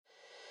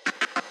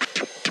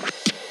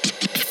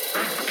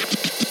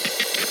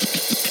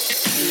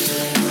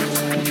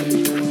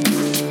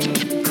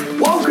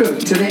Welcome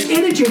to the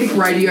Energetic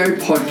Radio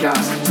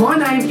Podcast. My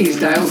name is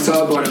Dale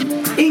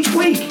Sidebottom. Each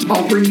week,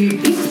 I'll bring you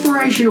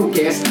inspirational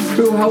guests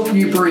who will help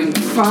you bring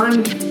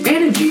fun,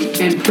 energy,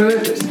 and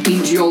purpose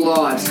into your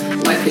lives.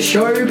 Let the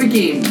show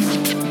begin.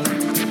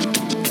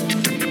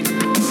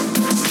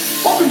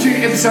 Welcome to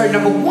episode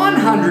number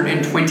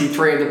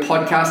 123 of the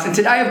podcast, and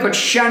today I've got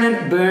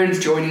Shannon Burns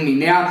joining me.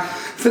 Now,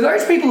 for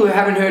those people who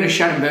haven't heard of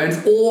Shannon Burns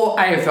or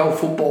AFL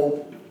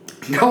football,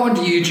 go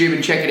onto YouTube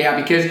and check it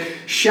out because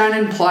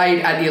Shannon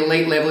played at the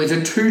elite level. He's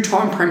a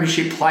two-time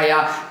premiership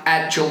player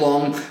at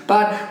Geelong.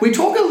 But we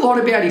talk a lot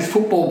about his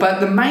football, but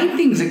the main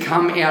things that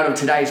come out of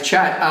today's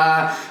chat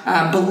are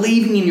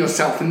believing in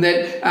yourself, and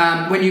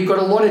that when you've got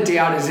a lot of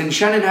doubters, and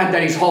Shannon had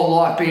that his whole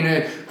life,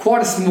 being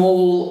quite a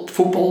small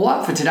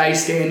footballer for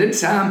today's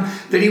standards,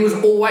 that he was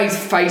always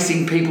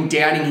facing people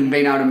doubting him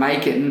being able to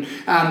make it, and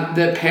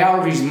the power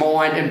of his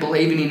mind and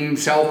believing in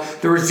himself,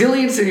 the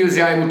resilience that he was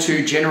able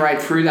to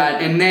generate through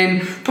that. And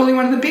then probably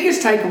one of the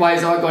biggest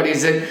takeaways I got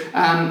is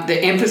that the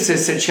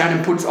emphasis that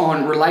Shannon puts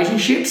on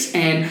relationships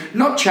and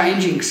not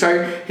changing.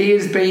 So he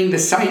is being the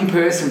same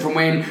person from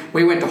when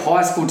we went to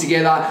high school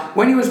together,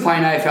 when he was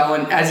playing AFL,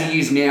 and as he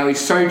is now. He's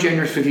so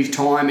generous with his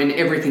time and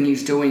everything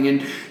he's doing.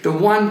 And the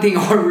one thing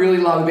I really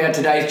love about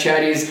today's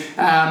chat is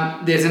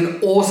there's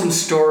an awesome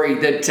story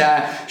that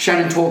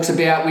Shannon talks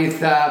about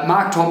with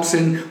Mark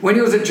Thompson when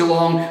he was at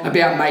Geelong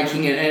about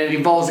making it, and it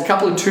involves a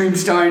couple of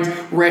tombstones,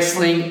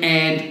 wrestling,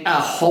 and a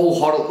whole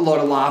lot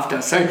of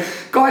laughter. So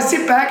guys,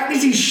 sit back.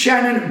 This is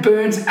Shannon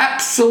Burns,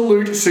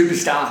 absolute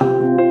superstar.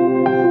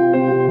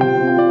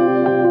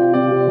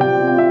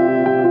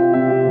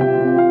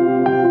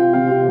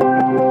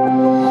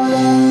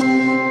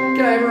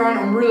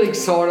 Really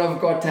excited. I've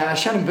got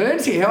Shannon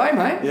Burns here. How are you,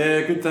 mate?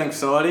 Yeah, good. Thanks,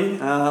 Sidey.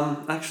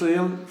 Actually,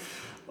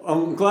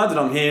 I'm glad that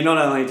I'm here. Not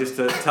only just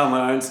to tell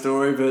my own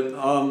story, but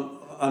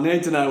I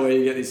need to know where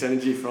you get this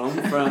energy from.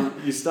 From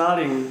you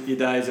starting your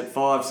days at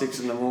 5, 6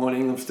 in the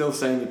morning. I'm still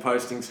seeing you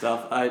posting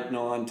stuff 8,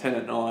 9, 10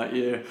 at night.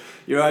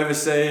 You're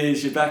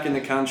overseas. You're back in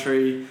the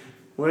country.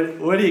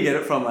 Where do you get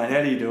it from, mate?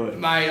 How do you do it?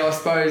 Mate, I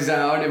suppose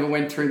I never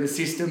went through the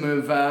system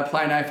of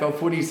playing AFL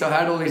footy, so I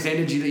had all this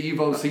energy that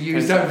you've obviously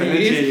used over the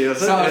years.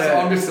 So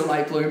I'm just a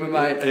late bloomer,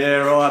 mate. Yeah,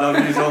 right.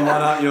 I've used all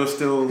mine up. You're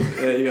still,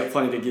 you got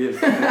plenty to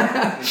give.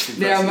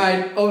 Now,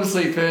 mate,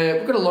 obviously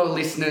we've got a lot of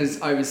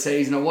listeners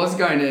overseas, and I was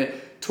going to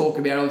talk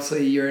about,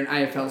 obviously, you're an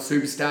AFL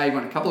superstar. You've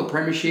won a couple of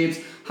premierships,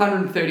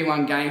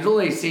 131 games, all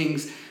these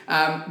things.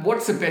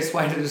 What's the best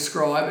way to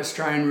describe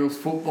Australian rules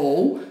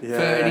football for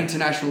an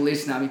international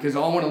listener? Because I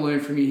want to learn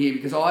from you here,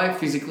 because I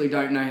physically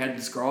don't know how to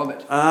describe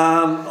it.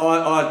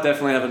 I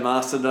definitely haven't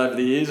mastered it over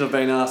the years. I've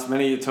been asked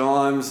many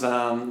times.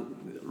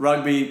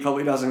 Rugby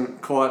probably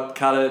doesn't quite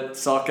cut it.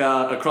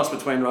 Soccer, a cross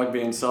between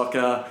rugby and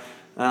soccer.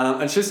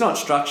 It's just not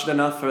structured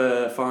enough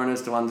for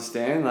foreigners to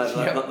understand.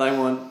 They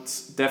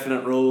want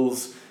definite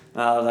rules. They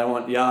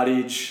want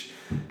yardage.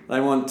 They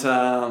want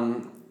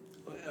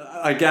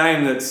a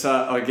game that's,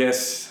 I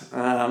guess,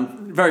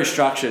 very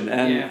structured,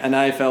 and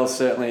AFL is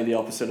certainly the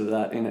opposite of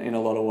that in a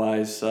lot of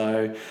ways.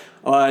 So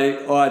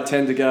I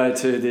tend to go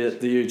to the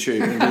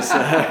YouTube and just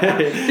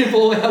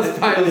all else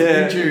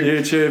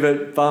YouTube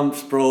it,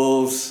 bumps,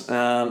 brawls,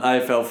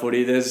 AFL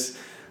footy. There's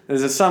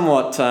a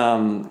somewhat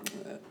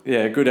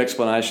good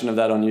explanation of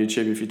that on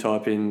YouTube if you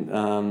type in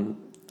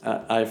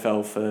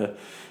AFL for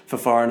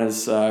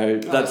foreigners. So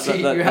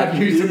you have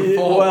used it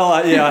before. Well,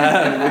 I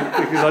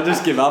have, because I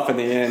just give up in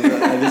the end.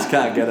 I just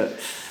can't get it.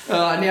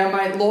 Now,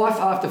 mate, life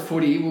after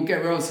footy,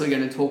 we're obviously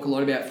going to talk a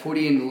lot about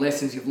footy and the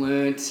lessons you've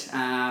learnt.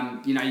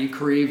 Your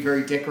career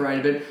very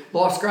decorated,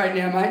 but life's great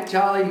now, mate.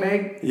 Charlie,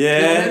 Meg?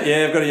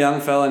 Yeah, I've got a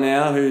young fella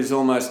now who's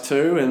almost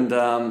 2, and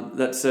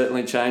that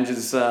certainly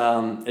changes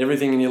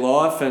everything in your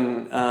life.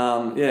 And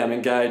I'm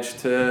engaged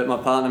to my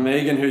partner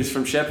Megan, who's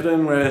from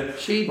Shepparton, where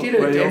she did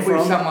a date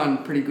with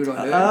someone pretty good,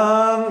 I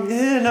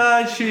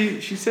heard.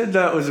 She said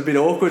that was a bit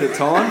awkward at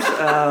times.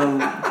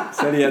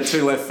 Said he had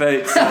 2 left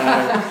feet, so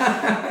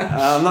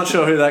I'm not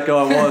sure who that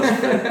guy was,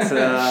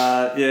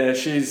 but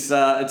she's.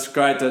 It's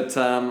great that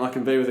I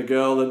can be with a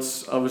girl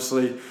that's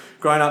obviously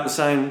grown up the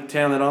same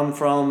town that I'm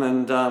from,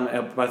 and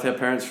both our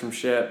parents from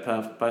Shep,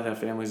 both our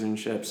families in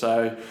Shep.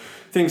 So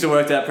things have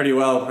worked out pretty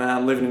well.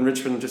 Living in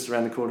Richmond, just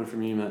around the corner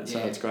from you, mate. So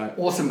it's great.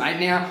 Awesome, mate.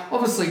 Now,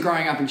 obviously,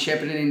 growing up in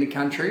Shepparton in the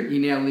country, you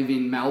now live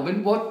in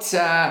Melbourne.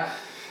 How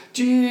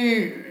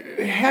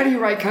do you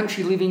rate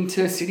country living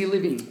to city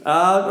living?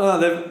 Well,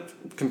 they're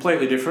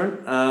completely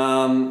different.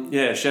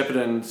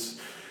 Shepparton's.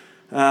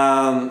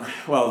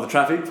 The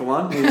traffic for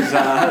one is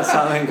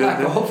something that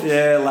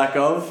lack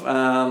of.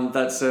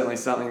 That's certainly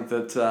something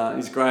that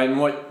is great, and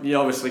you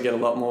obviously get a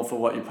lot more for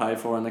what you pay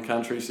for in the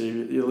country. So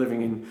you're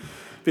living in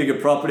bigger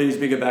properties,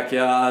 bigger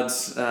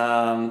backyards,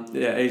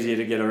 easier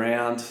to get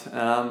around.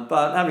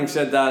 But having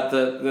said that,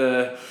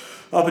 the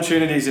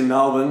opportunities in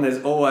Melbourne,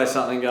 there's always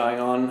something going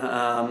on.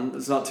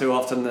 It's not too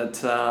often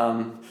that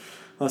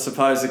I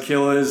suppose the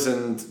Killers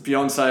and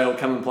Beyonce will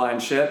come and play in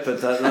Shep, but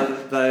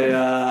they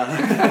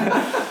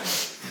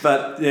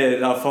But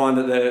yeah, I find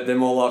that they're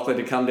more likely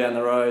to come down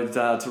the road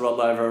to Rod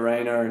Laver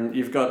Arena, and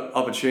you've got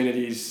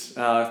opportunities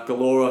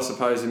galore, I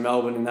suppose, in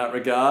Melbourne in that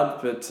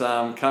regard. But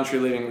country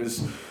living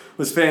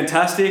was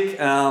fantastic,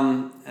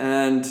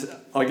 and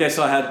I guess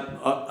I had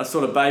a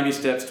sort of baby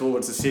steps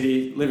towards the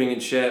city, living in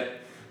Shep,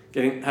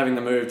 having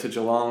the move to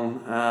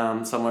Geelong,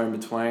 somewhere in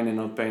between,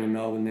 and I've been in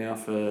Melbourne now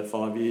for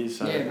 5 years,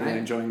 so really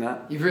enjoying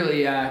that. You've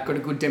really got a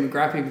good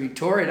demographic of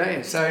Victoria, don't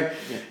you? So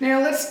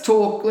now let's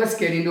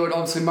get into it.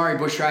 Obviously, Murray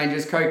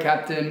Bushrangers,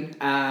 co-captain,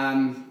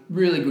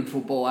 really good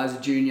football as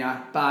a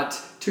junior,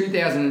 but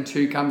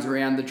 2002 comes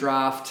around, the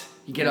draft,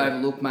 you get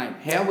overlooked, mate.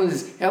 How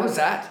was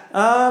that?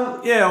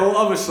 Well,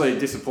 obviously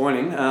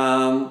disappointing,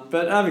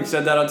 but having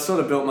said that, I'd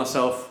sort of built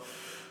myself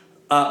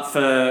up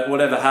for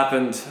whatever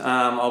happened.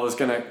 I was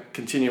going to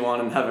continue on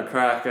and have a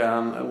crack.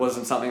 It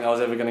wasn't something I was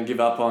ever going to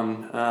give up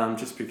on,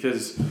 just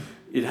because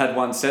it had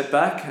one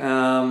setback.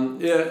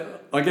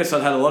 I guess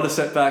I'd had a lot of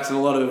setbacks, and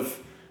a lot of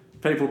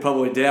people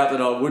probably doubt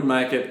that I would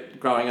make it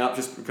growing up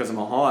just because of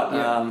my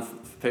height.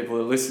 For people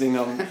who are listening,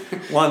 I'm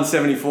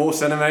 174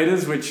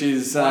 centimetres, which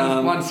is...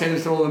 1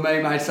 centimetre taller than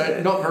me, mate,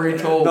 so not very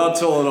tall. Not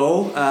tall at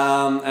all.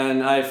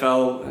 And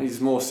AFL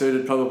is more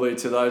suited probably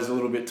to those a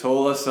little bit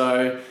taller,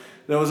 so...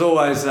 There was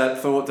always that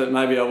thought that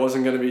maybe I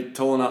wasn't going to be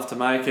tall enough to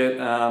make it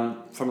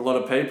from a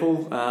lot of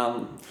people.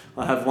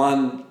 I have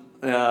one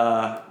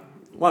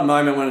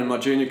moment when in my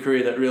junior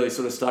career that really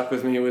sort of stuck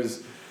with me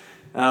was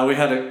we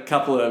had a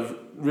couple of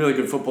really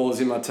good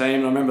footballers in my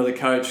team. I remember the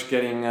coach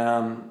getting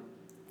a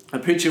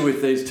picture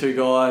with these two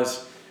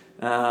guys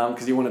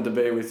because he wanted to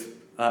be with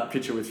a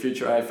picture with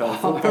future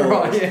AFL footballers. Oh,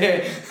 right,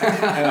 yeah.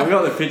 And I've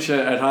got the picture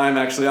at home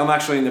actually. I'm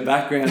actually in the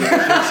background of the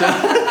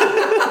picture.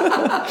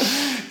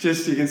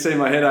 Just you can see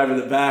my head over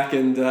the back,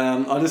 and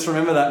I just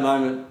remember that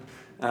moment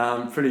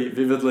pretty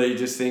vividly,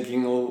 just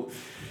thinking,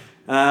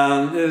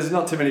 there's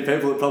not too many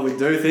people that probably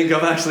do think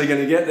I'm actually going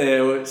to get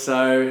there.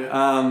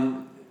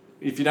 So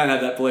if you don't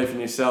have that belief in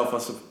yourself, I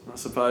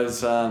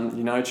suppose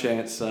no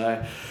chance.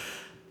 So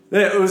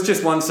yeah, it was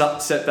just one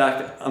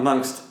setback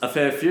amongst a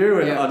fair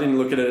few, and I didn't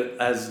look at it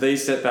as the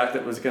setback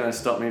that was going to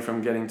stop me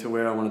from getting to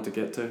where I wanted to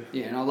get to.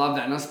 Yeah, and I love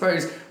that. And I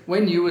suppose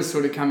when you were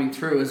sort of coming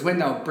through is when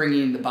they were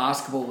bringing in the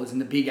basketballers and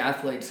the big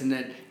athletes, and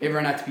that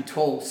everyone had to be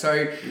tall.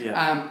 So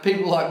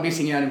people like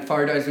missing out in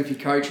photos with your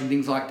coach and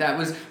things like that.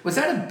 Was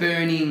that a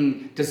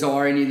burning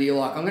desire in you that you're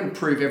like, I'm going to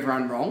prove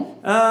everyone wrong?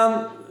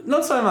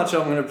 Not so much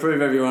I'm going to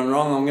prove everyone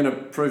wrong, I'm going to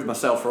prove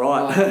myself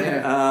right.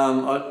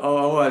 I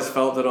always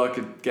felt that I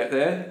could get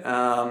there.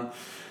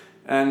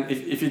 And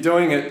if you're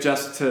doing it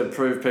just to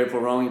prove people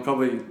wrong, you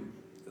probably...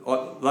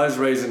 those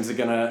reasons are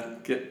going to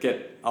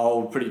get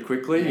old pretty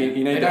quickly. Yeah.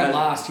 You need they don't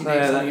last. You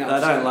need something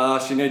else. They don't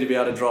last. You need to be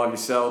able to drive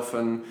yourself.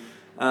 And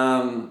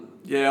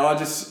I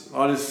just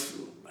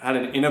had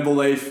an inner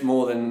belief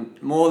more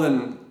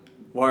than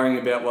worrying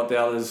about what the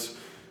others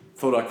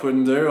thought I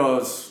couldn't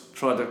do.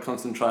 Tried to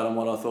concentrate on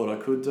what I thought I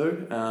could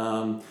do.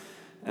 I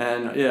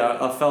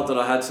felt that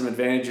I had some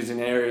advantages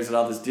in areas that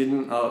others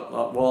didn't.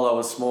 While I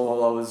was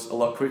small, I was a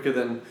lot quicker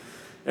than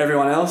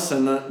everyone else,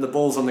 and the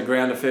ball's on the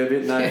ground a fair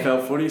bit in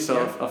AFL footy,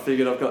 so I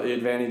figured I've got the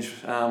advantage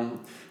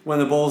when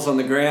the ball's on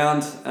the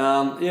ground.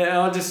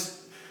 I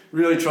just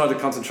really tried to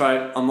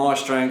concentrate on my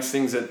strengths,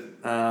 things that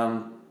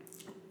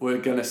were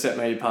going to set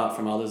me apart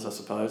from others, I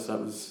suppose. That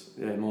was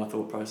my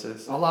thought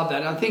process. I love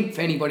that. And I think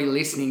for anybody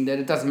listening, that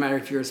it doesn't matter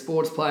if you're a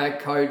sports player,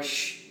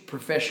 coach,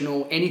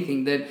 professional,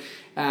 anything, that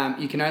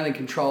you can only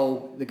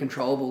control the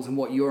controllables and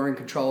what you're in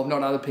control of,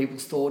 not other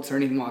people's thoughts or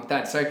anything like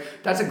that. So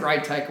that's a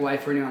great takeaway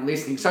for anyone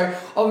listening. So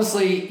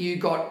obviously you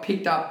got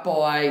picked up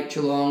by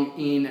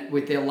Geelong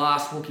with their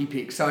last rookie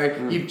pick. So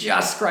you've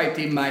just scraped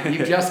in, mate.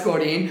 You've just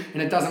got in,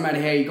 and it doesn't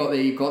matter how you got there,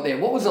 you got there.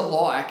 What was it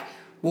like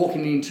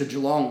walking into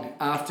Geelong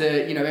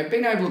after,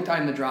 being overlooked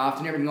in the draft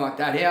and everything like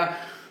that?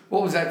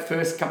 What was that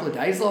first couple of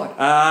days like?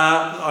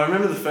 I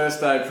remember the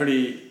first day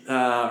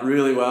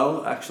really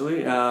well,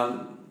 actually.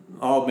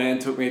 Old man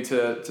took me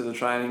to the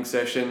training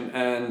session,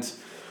 and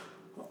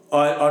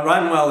I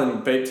ran well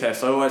in beep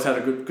tests. I always had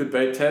a good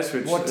beep test.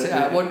 Which what's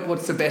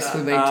the best for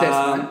the beep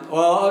test, mate?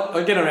 Well,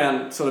 I get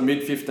around sort of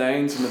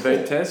mid-15s in the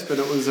beep test, but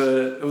it was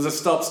a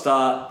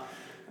stop-start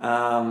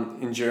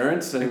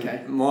endurance,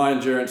 and my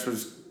endurance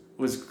was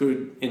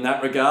good in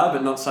that regard,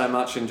 but not so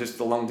much in just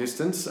the long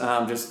distance,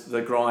 just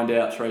the grind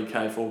out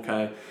 3K,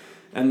 4K.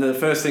 And the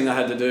first thing I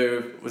had to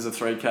do was a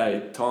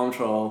 3K time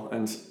trial,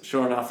 and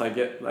sure enough,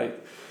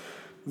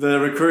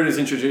 the recruiters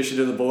introduced you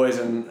to the boys,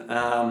 and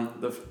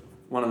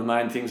one of the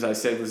main things they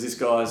said was, this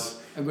guy's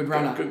a good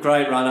runner.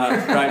 Great runner,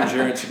 great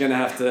endurance. You're going to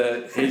have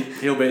to...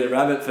 He'll be the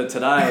rabbit for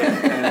today.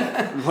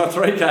 And my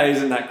 3K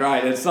isn't that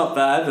great. It's not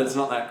bad, but it's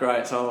not that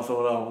great. So I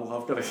thought,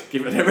 I've got to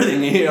give it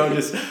everything here. I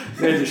just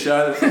need to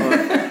show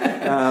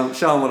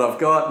them what I've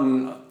got,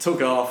 and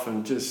took off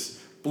and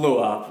just blew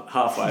up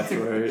halfway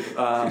through.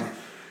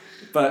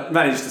 But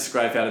managed to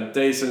scrape out a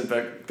decent,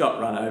 but got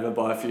run over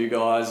by a few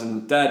guys.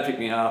 And Dad picked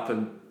me up,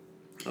 and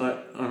I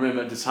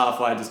remember just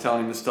halfway just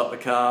telling him to stop the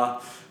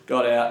car.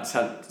 Got out, just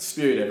had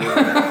spewed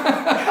everywhere.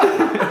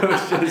 It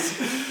was just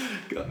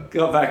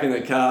got back in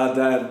the car,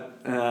 Dad,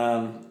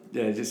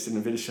 just in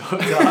a bit of shock,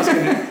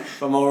 asking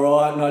if I'm all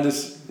right, and I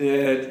just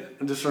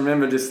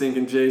remember just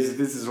thinking, Jesus,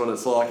 this is what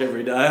it's like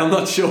every day. I'm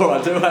not sure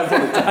I do have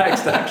what it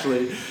takes to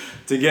actually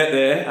to get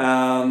there.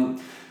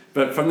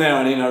 But from there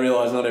on in, I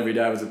realised not every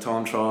day was a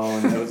time trial,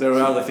 and there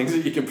were other things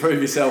that you could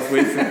prove yourself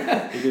with.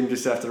 You didn't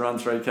just have to run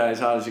 3K as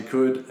hard as you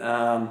could.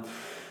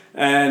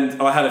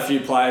 And I had a few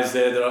players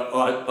there that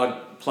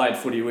I played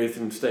footy with,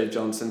 and Steve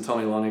Johnson,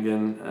 Tommy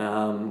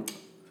Lonergan,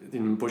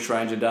 in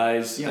Bushranger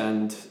days,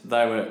 and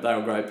they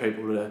were great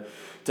people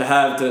to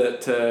have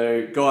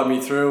to guide me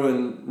through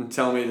and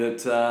tell me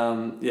that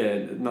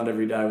not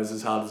every day was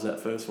as hard as that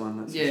first one.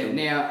 That's for sure.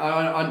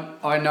 Now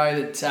I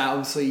know that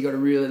obviously you got a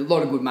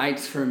lot of good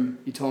mates from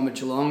your time at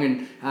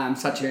Geelong, and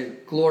such a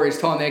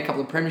glorious time there, a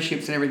couple of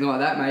premierships and everything like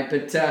that, mate.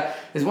 But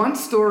there's one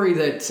story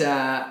that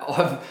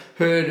I've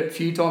heard a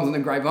few times on the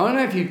grapevine. I don't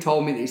know if you've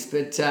told me this,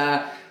 but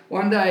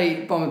one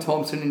day, Bomber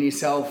Thompson and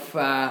yourself,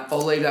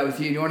 I'll leave that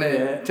with you. Do you want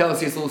to tell us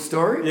this little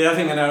story? Yeah, I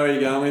think I know where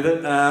you're going with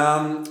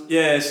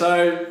it.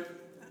 So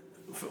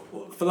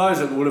for those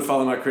that would have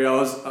followed my career,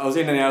 I was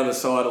in and out of the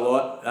side a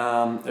lot,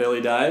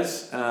 early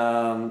days.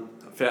 Found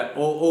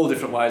all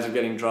different ways of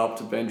getting dropped.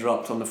 Had been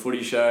dropped on the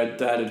footy show.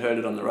 Dad had heard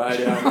it on the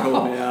radio and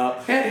called me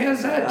up.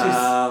 How's that?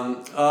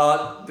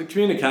 The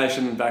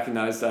communication back in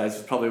those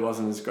days probably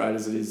wasn't as great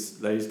as it is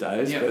these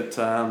days. Yep.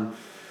 But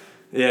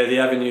the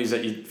avenues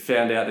that you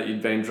found out that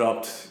you'd been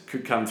dropped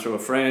could come through a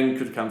friend,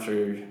 could come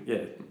through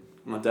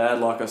my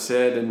dad, like I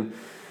said. And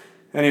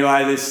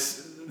anyway, this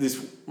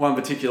one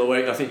particular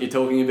week I think you're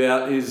talking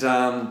about is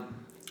a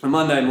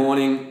Monday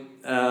morning.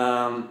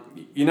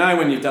 You know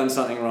when you've done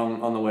something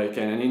wrong on the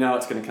weekend, and you know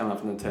it's going to come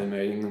up in the team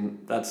meeting, and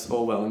that's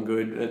all well and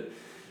good. But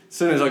as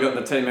soon as I got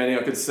in the team meeting,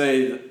 I could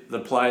see the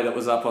play that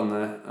was up on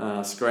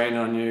the screen.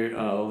 I knew,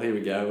 here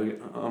we go.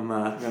 I'm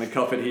going to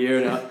cop it here,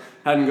 and I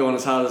hadn't gone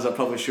as hard as I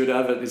probably should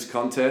have at this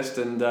contest.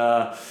 And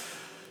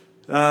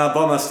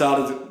Bomber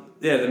started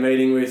the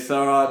meeting with,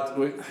 all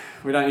right,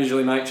 we don't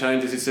usually make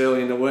changes this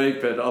early in the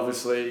week, but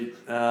obviously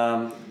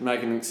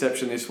make an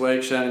exception this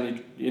week.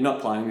 Shannon, you're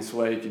not playing this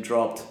week. You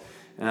dropped.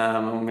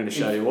 I'm going to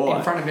show you why.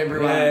 In front of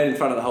everyone? Yeah, in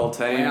front of the whole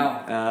team.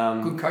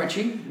 Wow. Good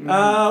coaching?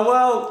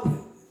 Look,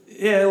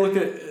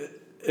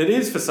 it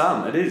is for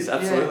some. It is,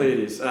 absolutely it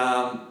is.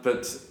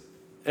 But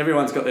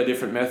everyone's got their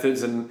different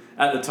methods, and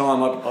at the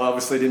time I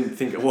obviously didn't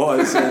think it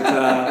was.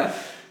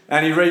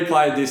 And he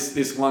replayed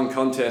this one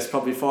contest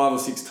probably 5 or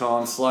 6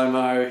 times,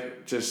 slow-mo,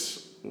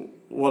 just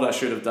what I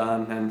should have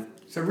done. And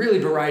so really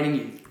berating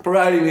you?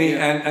 Berating me,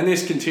 and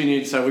this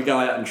continued, so we go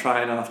out and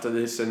train after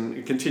this, and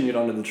it continued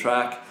onto the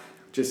track,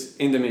 just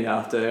into me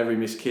after every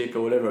missed kick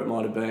or whatever it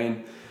might have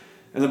been.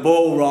 And the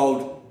ball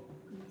rolled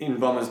in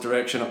Bomber's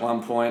direction at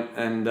one point,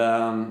 and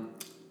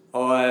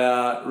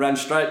I ran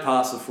straight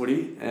past the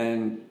footy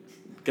and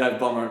gave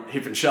Bomber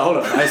hip and shoulder,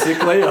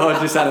 basically. I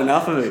just had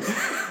enough of it.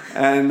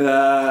 And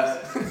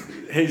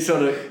he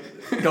sort of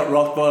got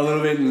rocked by a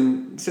little bit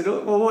and said,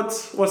 well,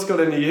 what's got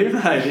into you,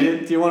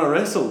 mate? Do you want to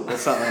wrestle or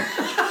something?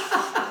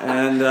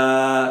 And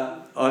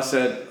I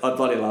said, I'd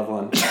bloody love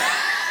one.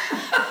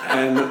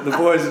 And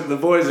the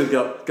boys had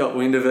got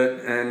wind of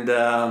it, and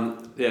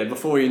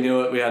before you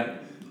knew it, we had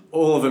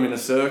all of them in a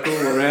circle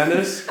around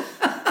us,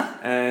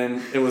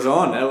 and it was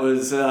on. It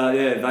was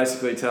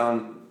basically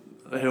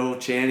they're all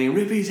chanting,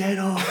 "Rip his head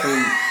off!"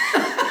 And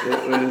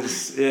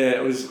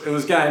it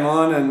was game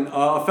on, and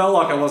I felt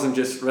like I wasn't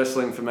just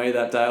wrestling for me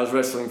that day. I was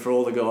wrestling for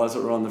all the guys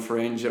that were on the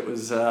fringe. It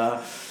was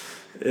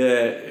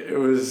it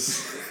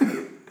was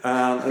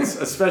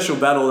a special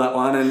battle, that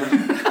one, and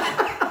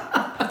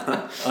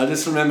I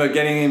just remember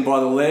getting in by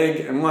the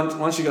leg, and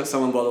once you got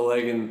someone by the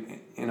leg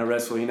in a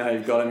wrestle, you know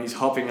you've got him. He's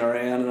hopping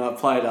around, and I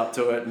played up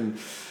to it, and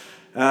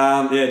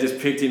just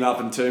picked him up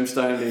and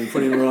tombstoned him,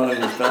 put him right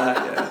on his back.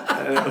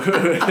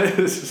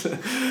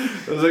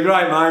 It was a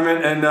great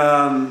moment, and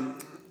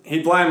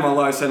he blamed my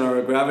low centre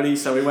of gravity,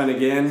 so we went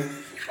again.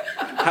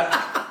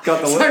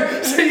 Got the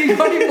so you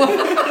got him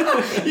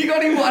once. You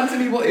got him once,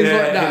 and he was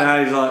like,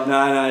 no. He's like,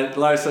 no,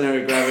 low centre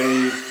of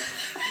gravity.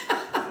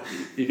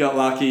 You got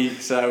lucky,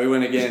 so we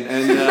went again,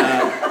 and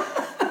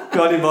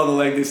got him by the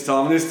leg this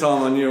time. And this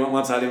time I knew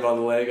once I had him by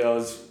the leg, I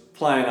was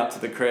playing up to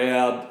the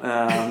crowd,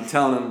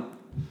 telling them,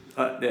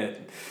 I'm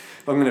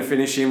going to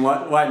finish him,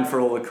 waiting for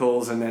all the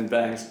calls, and then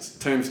bang,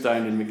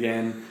 tombstoned him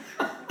again,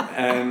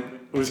 and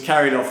was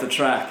carried off the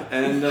track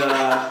and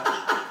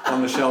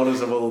on the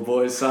shoulders of all the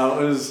boys.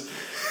 So it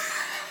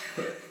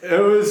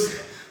was.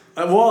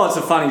 While it's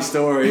a funny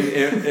story,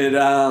 it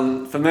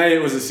for me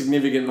it was a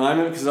significant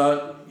moment, because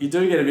you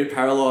do get a bit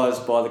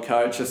paralysed by the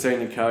coach, the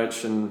senior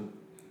coach, and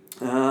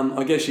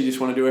I guess you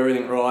just want to do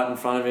everything right in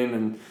front of him.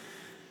 And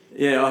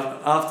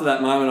after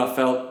that moment, I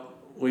felt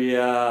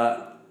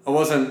I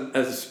wasn't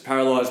as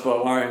paralysed by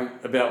worrying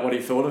about what he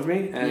thought of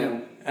me,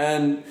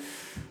 and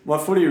my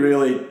footy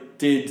really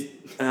did.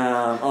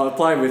 I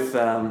played with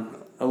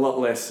a a lot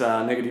less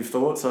negative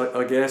thoughts,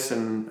 I guess,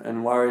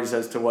 and worries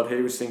as to what he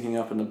was thinking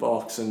up in the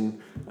box.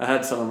 And I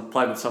had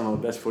played with some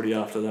of the best footy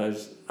after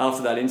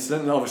that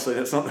incident. And obviously,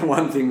 that's not the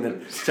one thing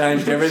that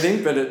changed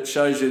everything, but it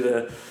shows you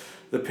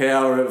the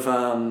power of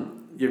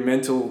your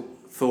mental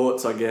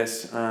thoughts, I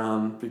guess,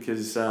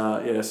 because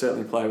I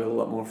certainly play with a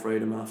lot more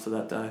freedom after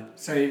that day.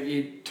 So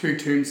you 2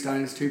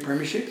 tombstones, 2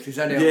 premierships, is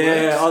that how it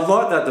Yeah, works? I'd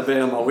like that to be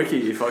on my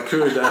wiki if I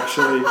could,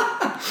 actually.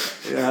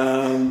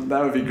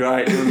 That would be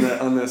great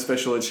on the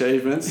special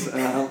achievements.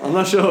 I'm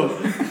not sure.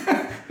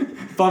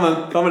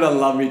 Bummer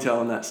doesn't love me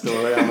telling that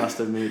story, I must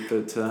admit,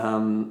 but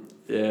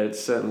it's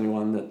certainly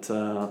one that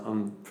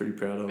I'm pretty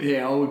proud of.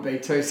 Yeah, I would be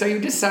too. So you're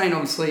just saying,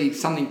 obviously,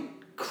 something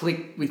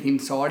clicked with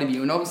inside of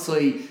you, and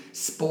obviously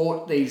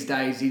sport these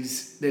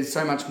days there's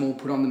so much more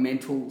put on the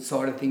mental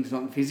side of things,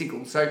 not the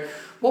physical. So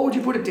what would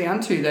you put it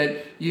down to,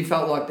 that you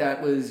felt like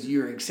that was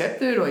you're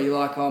accepted, or you're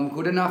like, oh, I'm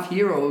good enough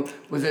here, or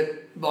was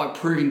it like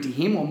proving to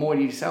him or more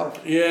to yourself?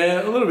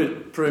 Yeah, a little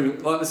bit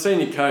proving. Like the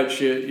senior coach,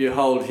 you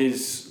hold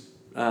his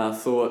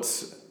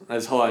thoughts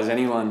as high as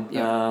anyone.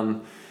 Yeah.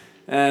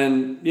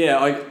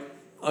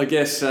 I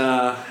guess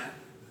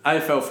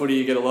AFL footy,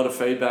 you get a lot of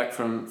feedback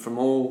from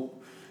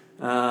all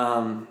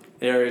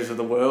areas of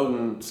the world,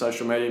 and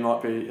social media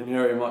might be an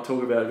area we might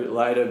talk about a bit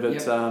later, but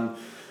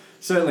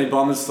certainly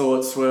Bombers'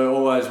 thoughts were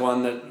always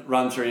one that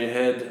run through your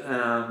head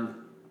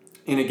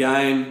in a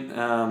game,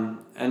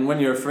 and when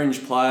you're a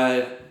fringe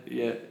player,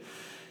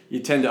 you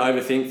tend to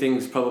overthink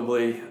things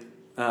probably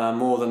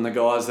more than the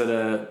guys that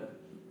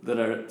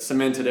are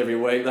cemented every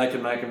week. They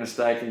can make a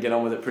mistake and get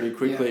on with it pretty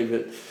quickly,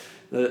 but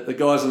the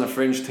guys on the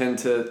fringe tend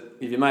to,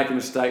 if you make a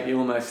mistake, you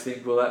almost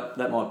think, well,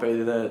 that might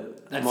be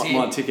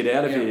my ticket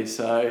out of here.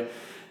 So,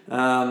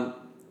 I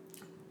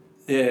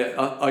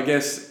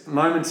guess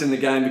moments in the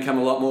game become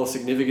a lot more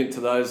significant to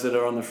those that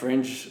are on the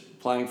fringe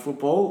playing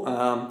football.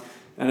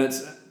 And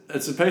it's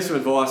a piece of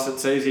advice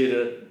that's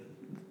easier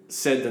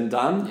said than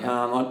done.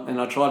 Yeah.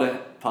 And I try to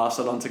pass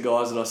it on to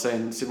guys that I see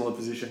in similar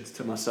positions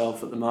to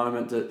myself at the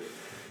moment, that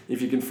if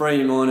you can free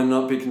your mind and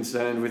not be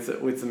concerned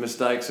with the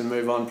mistakes and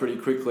move on pretty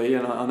quickly,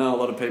 and I know a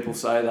lot of people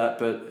say that,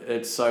 but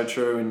it's so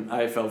true in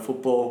AFL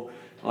football.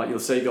 Like, you'll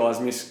see guys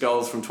miss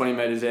goals from 20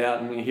 metres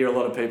out, and you hear a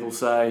lot of people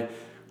say,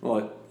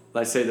 well,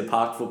 they see the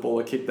park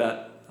footballer kick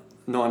that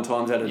 9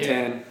 times out of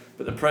 10,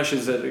 but the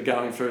pressures that are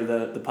going through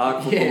the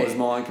park footballer's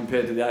mind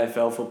compared to the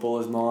AFL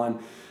footballer's mind,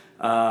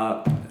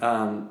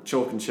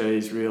 chalk and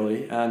cheese,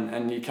 really,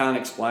 and you can't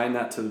explain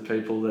that to the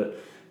people that.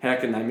 How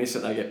can they miss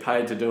it? They get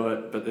paid to do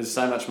it, but there's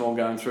so much more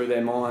going through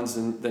their minds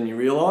than you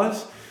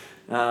realise.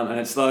 And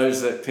it's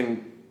those that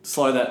can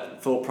slow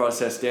that thought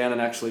process down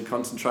and actually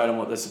concentrate on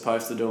what they're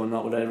supposed to do and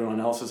not what everyone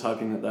else is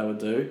hoping that they would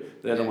do.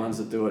 They're the ones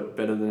that do it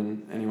better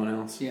than anyone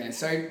else. Yeah,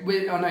 so I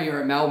know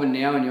you're at Melbourne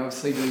now, and you're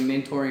obviously doing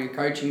mentoring and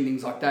coaching,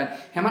 things like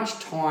that. How much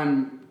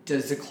time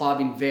does the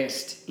club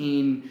invest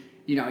in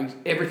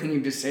everything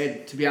you've just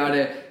said, to be able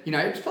to,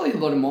 it's probably a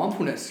lot of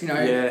mindfulness,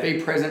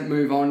 be present,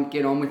 move on,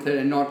 get on with it,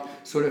 and not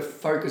sort of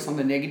focus on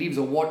the negatives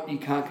or what you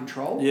can't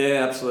control?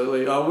 Yeah, absolutely.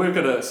 We've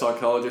got a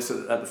psychologist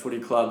at the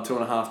footy club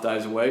 2.5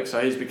 days a week,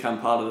 so he's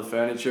become part of the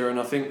furniture, and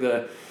I think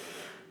the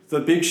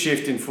big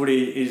shift in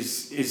footy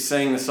is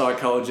seeing the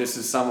psychologist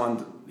as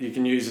someone you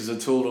can use as a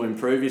tool to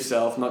improve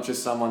yourself, not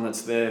just someone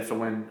that's there for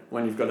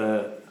when you've got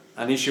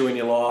an issue in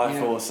your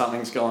life or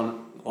something's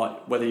gone,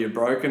 like whether you're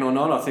broken or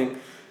not. I think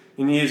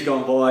in years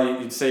gone by,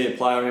 you'd see a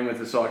player in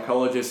with a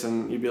psychologist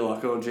and you'd be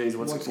like, oh, geez,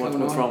 what's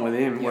wrong with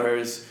him? Yeah.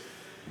 Whereas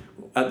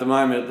at the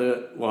moment,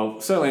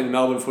 certainly in the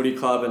Melbourne Footy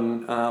Club,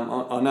 and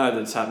I know that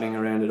it's happening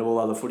around at all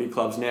other footy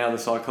clubs now, the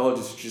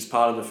psychologist is just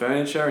part of the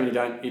furniture, and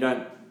you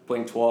don't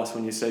blink twice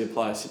when you see a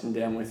player sitting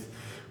down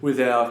with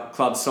our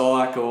club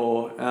psych,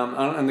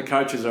 and the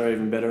coaches are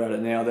even better at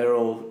it now. They're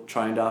all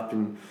trained up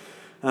in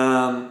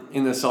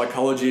the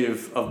psychology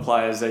of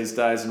players these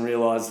days, and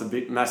realise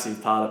the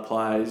massive part it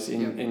plays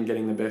in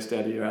getting the best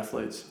out of your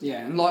athletes.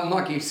 Yeah, and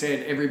like you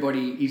said,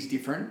 everybody is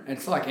different.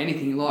 It's like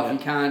anything in life. You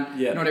can't,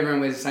 not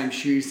everyone wears the same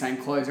shoes, same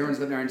clothes. Everyone's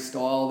got their own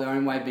style, their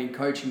own way of being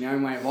coaching, their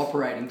own way of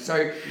operating.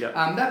 So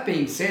that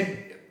being said,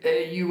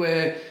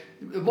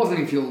 it wasn't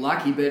if you were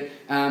lucky, but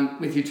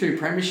with your 2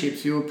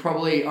 premierships, you were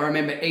probably, I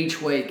remember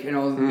each week, and I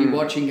was be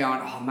watching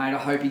going, oh mate, I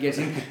hope he gets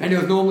in. And there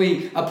was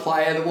normally a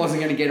player that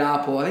wasn't going to get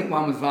up, or I think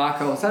one was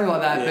Varco or something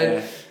like that.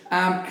 Yeah.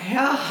 But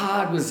how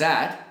hard was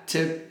that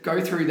to go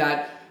through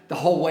that the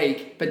whole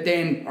week, but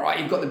then, all right,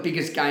 you've got the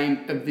biggest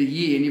game of the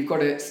year and you've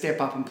got to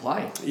step up and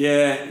play?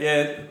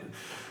 Yeah.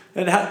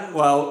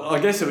 Well, I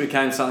guess it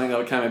became something that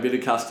I became a bit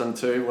accustomed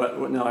to,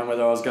 knowing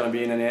whether I was going to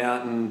be in and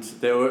out, and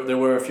there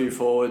were a few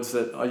forwards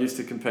that I used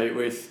to compete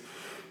with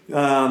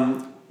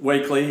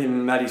weekly,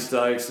 in Matty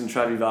Stokes and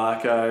Travis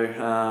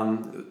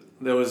Varco.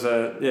 There was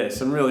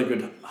some really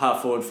good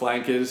half-forward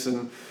flankers,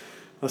 and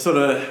I sort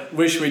of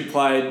wish we'd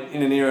played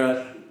in an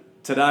era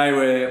today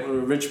where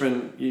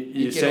Richmond,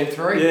 you get all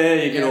 3? Yeah,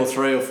 you get all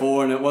 3 or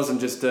 4, and it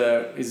wasn't just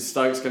is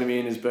Stokes going to be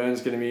in, is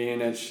Burns going to be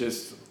in, it's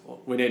just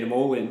we need them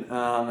all in,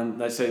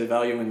 and they see the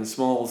value in the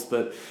smalls.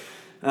 But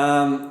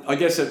I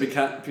guess it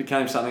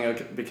became something I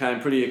became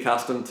pretty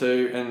accustomed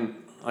to, and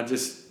I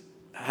just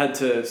had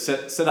to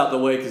set up the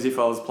week as if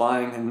I was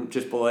playing and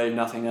just believe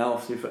nothing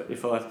else.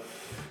 If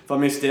I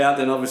missed out,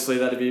 then obviously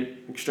that'd be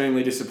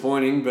extremely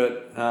disappointing.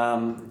 But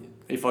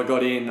if I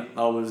got in,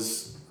 I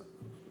was,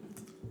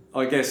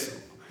 I guess,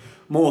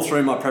 more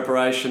through my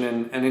preparation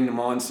and in the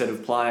mindset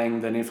of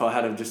playing than if I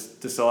had have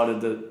just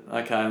decided that,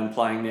 okay, I'm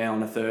playing now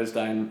on a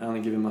Thursday and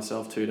only giving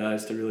myself 2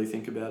 days to really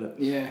think about it.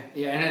 Yeah,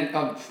 and it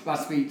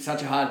must be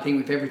such a hard thing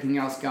with everything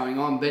else going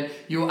on. But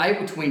you were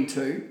able to win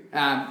 2.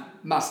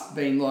 Must have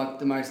been like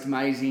the most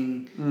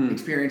amazing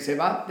experience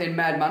ever. Then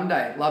Mad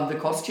Monday, love the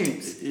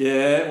costumes.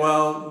 Yeah,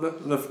 well,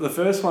 the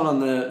first one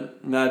on the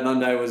Mad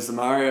Monday was the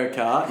Mario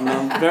Kart, and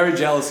I'm very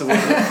jealous of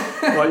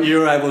what you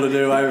were able to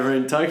do over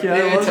in Tokyo.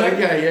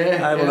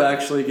 Yeah, Able to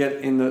actually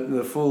get in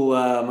the full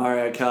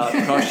Mario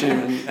Kart costume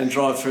and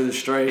drive through the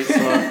streets.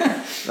 So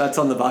that's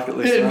on the bucket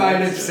list. Yeah,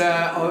 mate, it's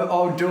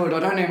I'll do it. I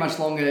don't know how much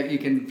longer you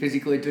can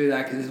physically do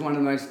that because it's one of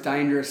the most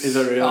dangerous. Is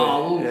it really?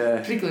 Oh, well,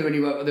 yeah.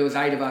 Particularly when there was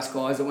 8 of us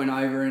guys that went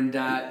over and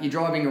you're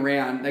driving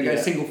around. They go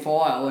single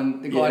file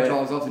and the guy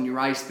drives off and you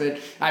race. But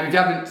if you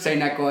haven't seen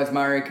that guy's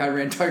Mario Kart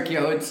around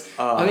Tokyo,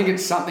 I think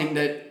it's something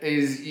that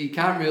is you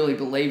can't really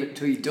believe it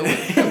until you do it.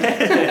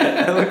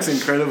 It looks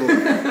incredible.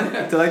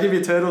 Do they give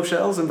you turtle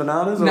shells and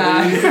bananas?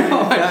 No,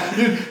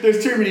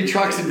 there's too many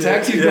trucks and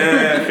taxis.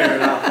 Yeah, fair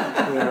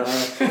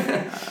enough.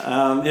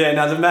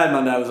 The Mad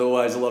Monday was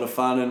always a lot of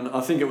fun, and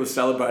I think it was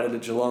celebrated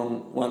at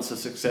Geelong once the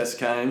success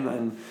came.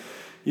 And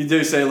you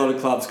do see a lot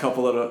of clubs cop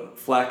a lot of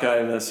flack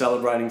over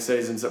celebrating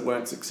seasons that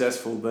weren't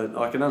successful, but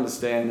I can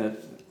understand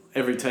that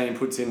every team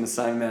puts in the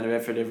same amount of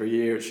effort every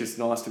year. It's just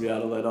nice to be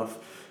able to let off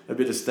a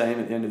bit of steam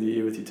at the end of the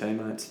year with your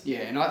teammates. Yeah,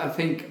 and I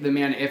think the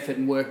amount of effort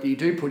and work that you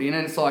do put in,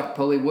 and it's like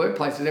probably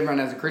workplaces, everyone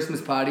has a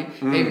Christmas party,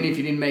 even if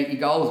you didn't meet your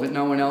goals, but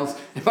no one else,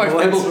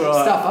 most people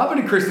stuff up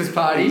at a Christmas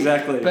party.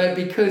 Exactly. But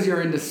because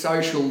you're in the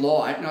social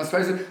light, and I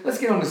suppose, let's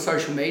get on to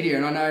social media,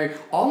 and I know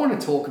I want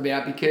to talk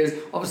about, because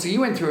obviously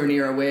you went through an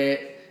era where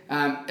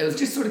it was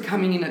just sort of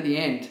coming in at the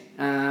end,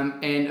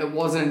 and it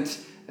wasn't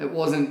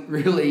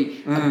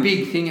really a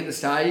big thing at the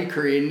start of your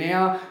career.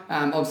 Now,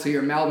 obviously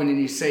you're in Melbourne and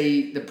you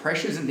see the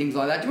pressures and things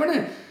like that. Do you want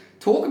to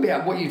talk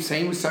about what you've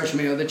seen with social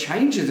media, the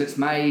changes it's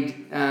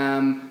made,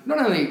 not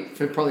only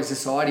for probably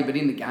society, but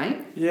in the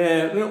game?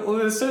 Yeah, well,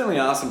 there certainly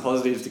are some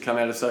positives to come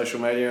out of social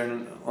media,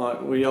 and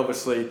we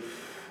obviously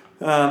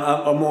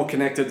are more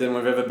connected than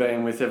we've ever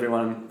been with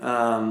everyone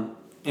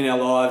in our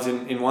lives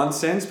in one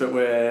sense, but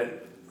we're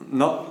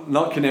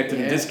not connected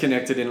and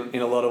disconnected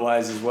in a lot of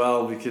ways as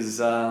well, because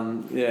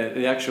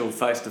the actual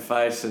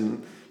face-to-face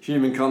and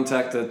human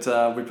contact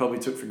that we probably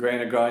took for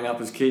granted growing up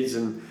as kids,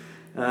 and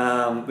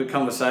the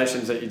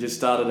conversations that you just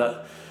started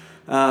at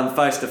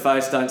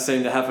face-to-face don't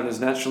seem to happen as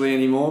naturally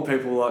anymore.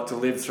 People like to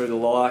live through the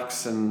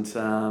likes and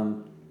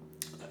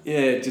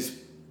just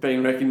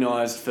being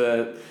recognised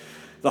for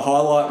the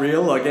highlight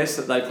reel, I guess,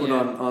 that they put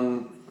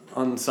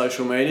on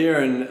social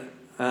media, and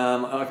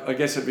I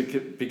guess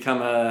it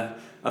become a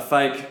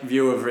fake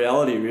view of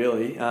reality,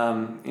 really,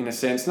 in a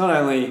sense. Not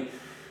only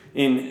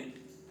in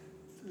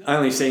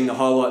only seeing the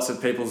highlights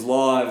of people's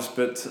lives,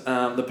 but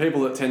the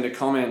people that tend to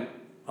comment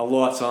a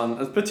lot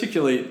on,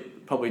 particularly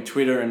probably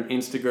Twitter and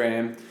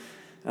Instagram,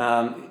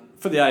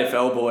 for the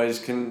AFL boys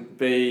can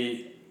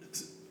be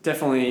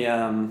definitely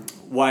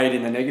weighed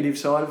in the negative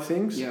side of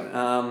things.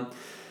 Yeah.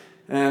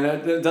 And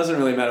it doesn't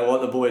really matter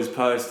what the boys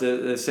post.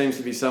 There seems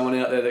to be someone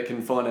out there that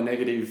can find a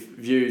negative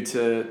view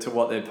to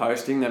what they're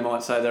posting. They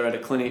might say they're at a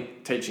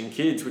clinic teaching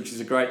kids, which is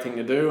a great thing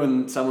to do,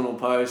 and someone will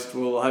post,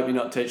 well, I hope you're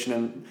not teaching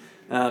them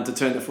to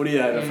turn the footy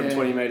over from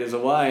 20 metres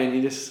away. And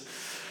you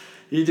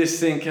just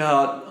think,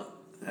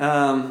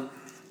 I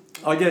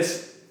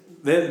guess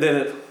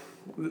they're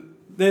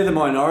the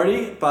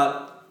minority,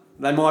 but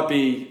they might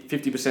be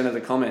 50% of the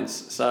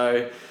comments.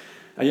 So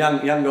a young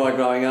guy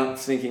growing up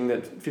thinking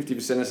that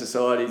 50% of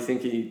society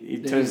think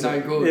he turns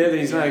no good. Yeah, that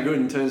he's no good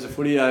and turns the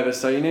footy over.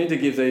 So you need to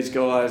give these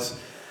guys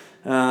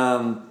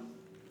an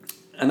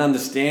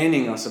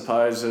understanding, I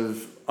suppose,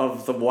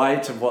 of the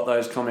weight of what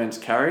those comments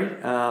carry,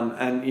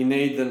 and you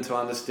need them to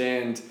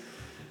understand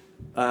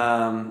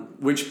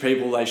which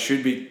people they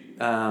should be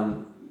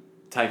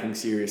taking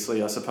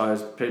seriously, I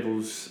suppose,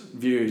 people's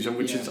views, and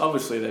which is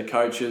obviously their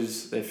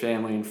coaches, their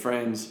family and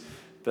friends.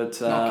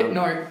 But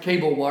no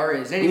keyboard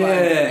warriors. Anyone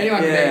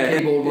can be a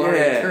keyboard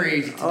warrior. It's very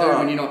easy to do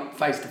when you're not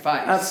face to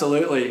face.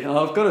 Absolutely.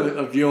 I've got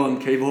a view on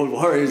keyboard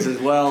warriors as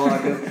well.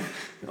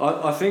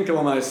 I think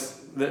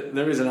almost that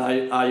there is an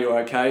Are You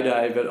OK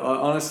Day, but I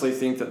honestly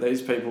think that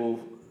these people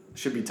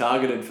should be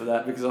targeted for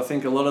that, because I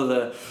think a lot of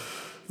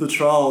the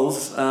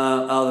trolls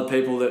are the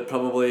people that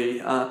probably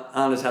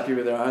aren't as happy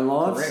with their own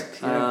lives. Correct.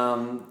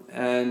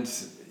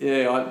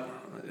 Yeah.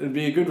 It'd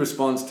be a good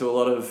response to a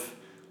lot of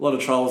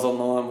trolls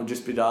online would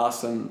just be to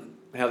ask them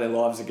how their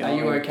lives are going.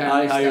 Are you okay?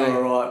 Are you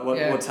all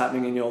right? What's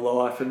happening in your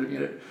life?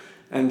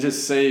 And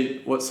just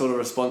see what sort of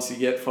response you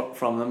get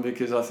from them,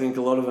 because I think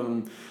a lot of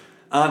them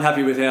aren't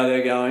happy with how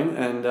they're going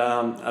and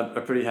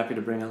are pretty happy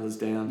to bring others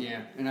down.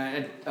 Yeah,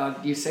 and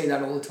you see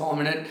that all the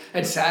time, and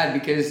it's sad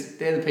because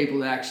they're the people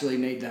that actually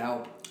need the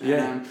help.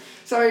 Yeah.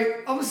 So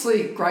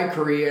obviously, great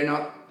career,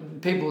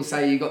 and people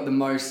say you got the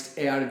most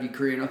out of your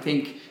career, and I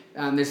think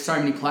there's so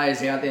many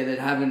players out there that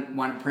haven't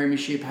won a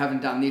premiership,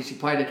 haven't done this. You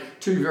played at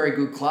two very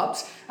good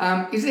clubs.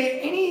 Is there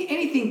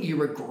anything you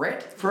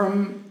regret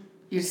from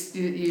your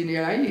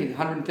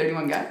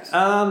 131 games?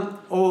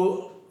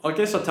 Well, I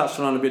guess I touched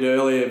on it a bit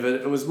earlier, but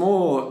it was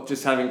more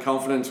just having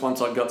confidence once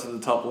I got to the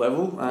top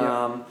level.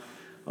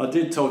 I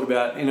did talk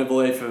about inner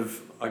belief of,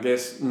 I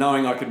guess,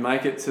 knowing I could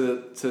make it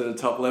to the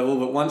top level,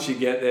 but once you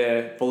get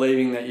there,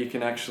 believing that you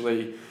can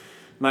actually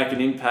make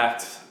an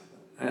impact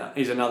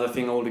is another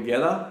thing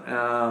altogether.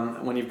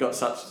 When you've got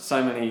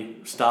so many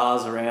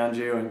stars around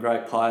you and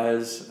great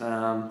players,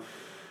 I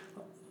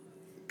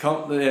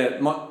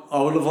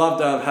would have loved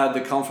to have had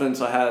the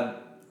confidence I had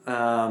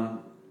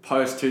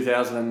post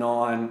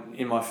 2009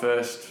 in my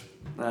first,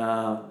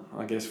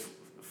 I guess,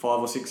 5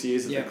 or 6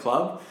 years at the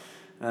club.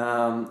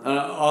 And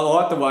I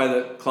like the way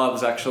that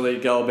clubs actually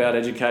go about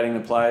educating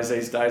the players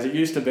these days. It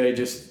used to be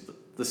just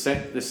the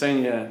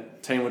senior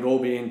team would all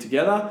be in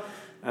together,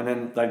 and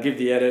then they'd give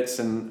the edits,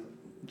 and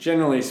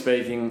generally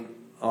speaking,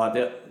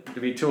 there'd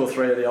be 2 or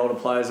 3 of the older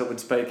players that would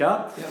speak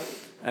up. Yep.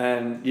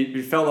 And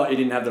you felt like you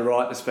didn't have the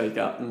right to speak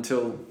up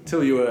until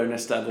you were an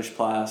established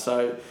player.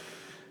 So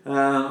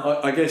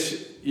I guess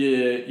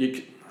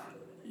you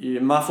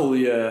muffle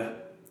your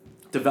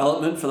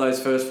development for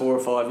those first 4 or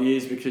 5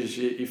 years because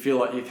you feel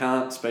like you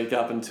can't speak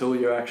up until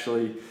you're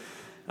actually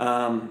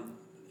an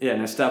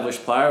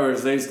established player.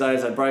 Whereas these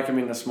days they break them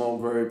into small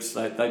groups.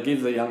 They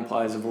give the young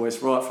players a voice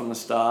right from the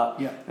start.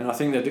 Yeah. And I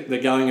think that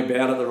they're going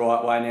about it the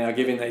right way now,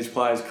 giving these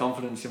players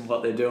confidence in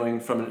what they're doing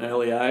from an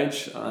early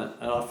age. And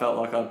I felt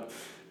like I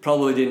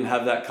probably didn't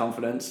have that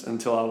confidence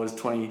until I was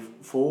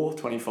 24,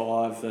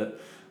 25, that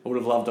I would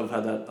have loved to have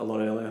had that a lot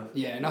earlier.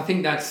 Yeah, and I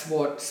think that's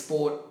what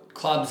sport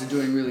clubs are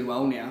doing really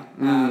well now.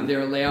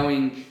 They're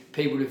allowing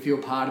people to feel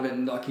part of it,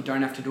 and like you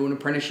don't have to do an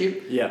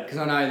apprenticeship. Yeah. Because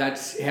I know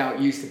that's how it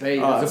used to be. It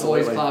Oh, was a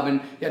boys' absolutely. club,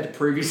 and you had to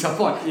prove yourself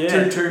like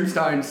 2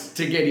 tombstones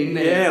to get in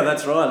there. Yeah,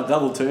 that's right. A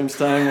double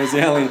tombstone was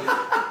the only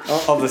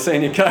of the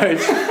senior coach.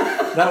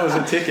 That was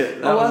a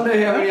ticket. I wonder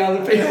how many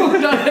other people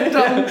have done that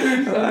double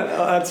tombstone.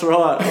 That's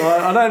right.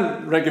 Well, I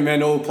don't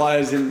recommend all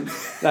players in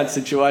that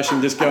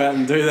situation just go out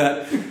and do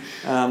that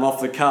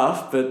off the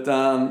cuff, but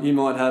you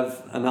might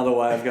have another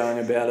way of going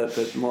about it,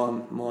 but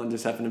mine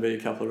just happened to be a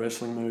couple of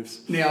wrestling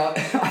moves. Now,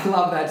 I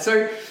love that.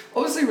 So,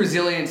 obviously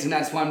resilience, and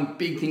that's one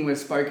big thing we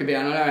spoke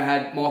about. I know I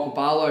had Michael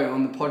Barlow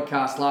on the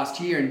podcast last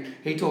year, and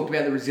he talked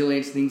about the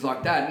resilience and things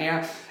like that.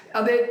 Now,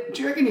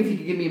 do you reckon if you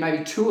could give me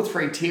maybe 2 or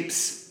 3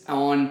 tips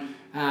on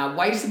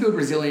ways to build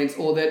resilience,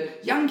 or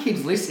that young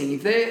kids listening,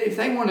 if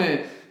they want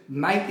to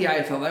make the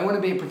AFL, they want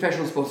to be a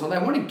professional sports, or they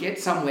want to get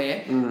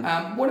somewhere,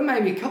 what are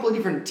maybe a couple of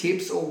different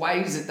tips or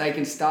ways that they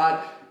can start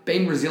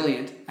being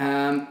resilient,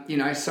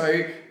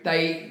 so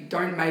they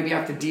don't maybe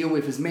have to deal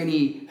with as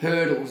many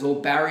hurdles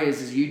or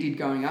barriers as you did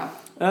going up?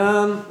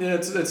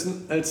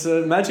 It's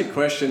a magic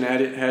question. How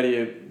do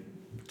you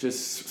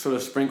just sort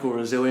of sprinkle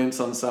resilience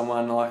on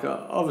someone? Like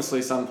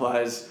obviously some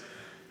players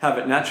have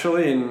it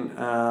naturally, and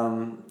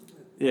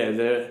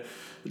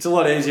it's a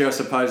lot easier, I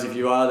suppose, if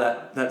you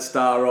are that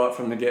star right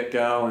from the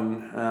get-go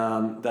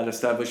and that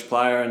established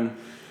player, and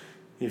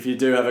if you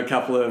do have a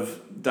couple of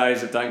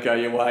days that don't go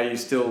your way,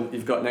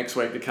 you've got next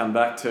week to come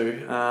back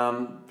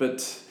to.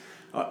 But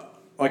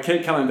I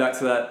keep coming back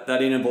to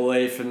that inner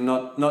belief and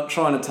not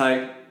trying to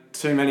take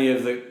too many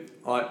of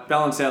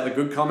balance out the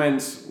good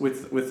comments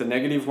with the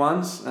negative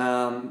ones.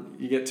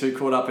 You get too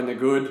caught up in the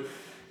good.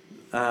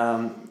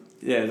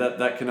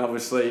 That can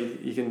obviously,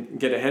 you can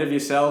get ahead of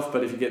yourself,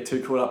 but if you get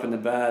too caught up in the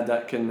bad,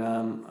 that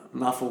can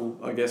muffle,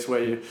 I guess,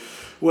 where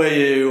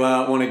you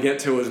want to get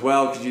to as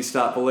well, because you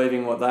start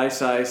believing what they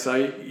say. So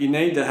you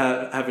need to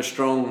have a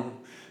strong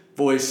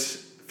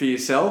voice for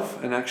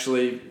yourself and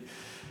actually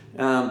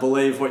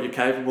believe what you're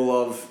capable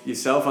of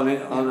yourself. I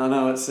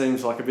know it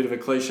seems like a bit of a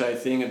cliche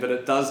thing, but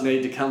it does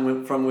need to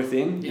come from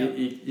within. Yep.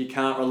 You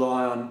can't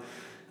rely on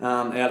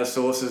outer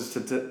sources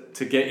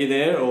to get you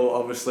there, or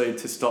obviously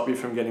to stop you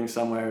from getting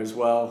somewhere as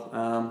well.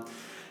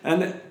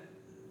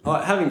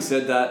 Having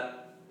said that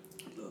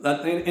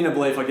inner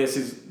belief, I guess,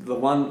 is the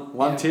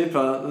one tip.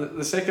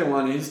 The second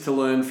one is to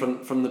learn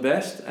from the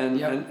best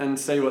and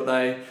see what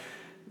they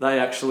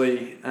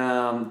actually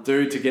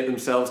do to get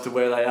themselves to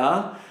where they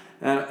are.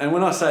 And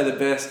when I say the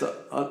best,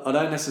 I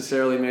don't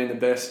necessarily mean the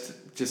best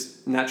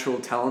just natural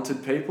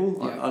talented people.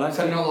 Yeah. I don't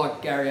think, not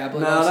like Gary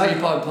Ablett. No, So you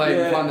probably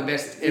played one of the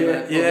best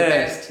ever. Of the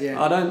best.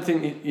 Yeah. I don't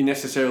think you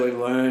necessarily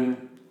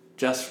learn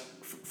just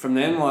from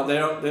them. Like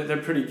they're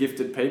pretty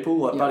gifted people.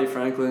 Like Buddy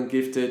Franklin,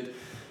 gifted.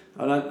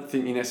 I don't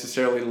think you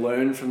necessarily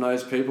learn from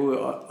those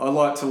people. I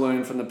like to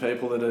learn from the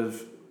people that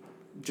have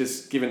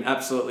just given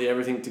absolutely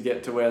everything to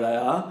get to where they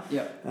are.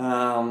 Yep.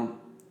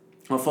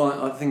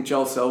 I think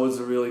Joel Selwood's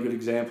a really good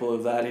example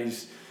of that.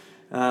 He's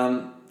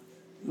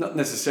not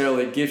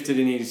necessarily gifted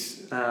in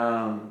his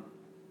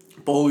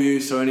ball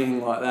use or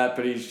anything like that,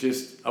 but he's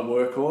just a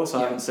workhorse.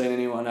 I haven't seen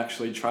anyone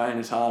actually train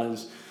as hard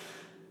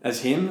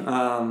as him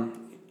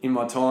in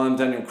my time.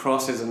 Daniel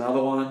Cross is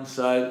another one.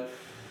 So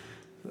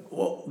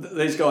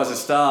these guys are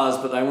stars,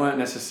 but they weren't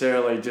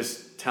necessarily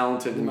just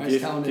talented and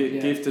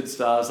gifted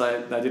stars.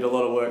 They did a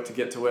lot of work to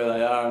get to where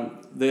they are, and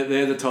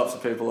they're the types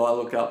of people I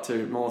look up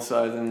to more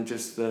so than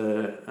just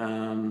the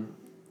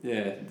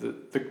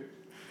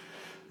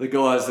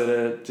guys that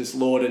are just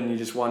lauded and you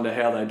just wonder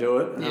how they do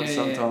it.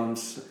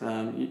 Sometimes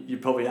you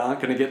probably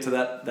aren't going to get to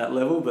that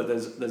level, but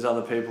there's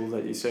other people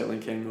that you certainly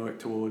can work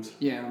towards.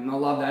 Yeah, I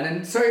love that.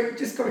 And so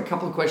just got a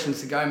couple of questions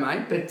to go,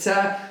 mate. But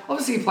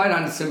obviously you played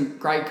under some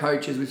great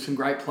coaches with some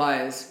great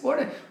players. What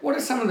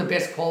are some of the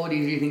best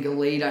qualities you think a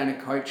leader and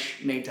a coach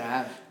need to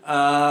have?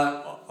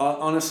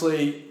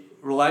 Honestly,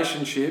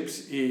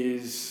 relationships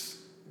is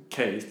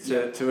key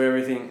to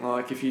everything.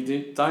 Like if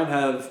you don't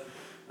have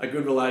a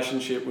good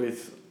relationship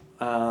with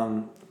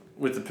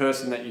the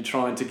person that you're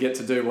trying to get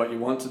to do what you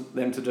want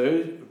them to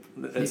do,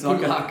 it's not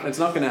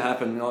going to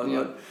happen.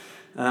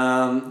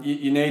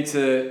 You need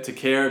to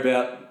care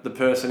about the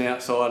person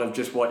outside of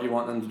just what you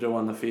want them to do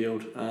on the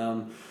field.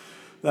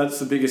 That's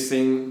the biggest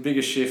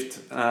shift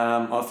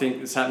I think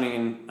that's happening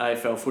in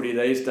AFL footy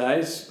these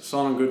days.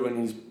 Simon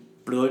Goodwin is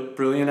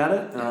brilliant at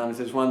it. If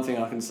there's one thing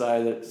I can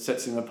say that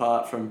sets him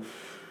apart from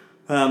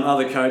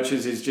other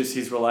coaches is just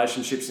his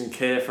relationships and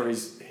care for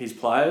his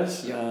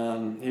players.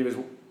 He was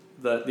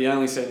the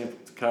only senior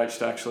coach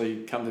to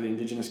actually come to the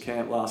Indigenous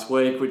camp last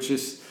week, which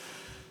is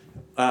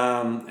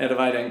out of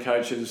 18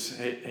 coaches,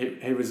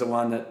 he was the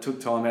one that took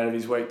time out of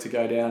his week to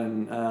go down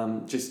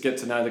and just get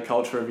to know the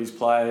culture of his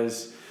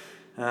players.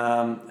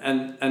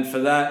 And for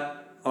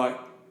that,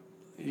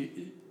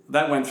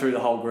 that went through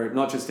the whole group,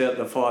 not just out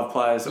the 5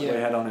 players that we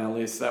had on our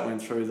list. That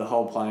went through the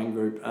whole playing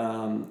group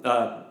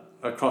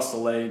across the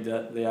league. The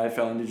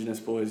AFL Indigenous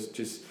boys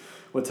just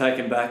were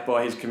taken back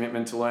by his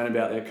commitment to learn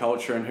about their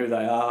culture and who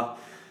they are.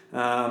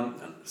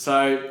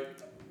 So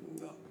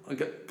I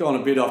got gone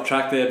a bit off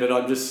track there, but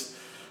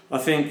I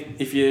think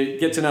if you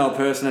get to know a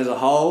person as a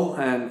whole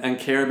and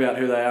care about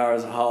who they are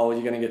as a whole,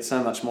 you're going to get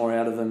so much more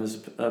out of them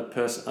as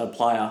a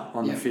player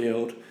on the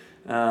field.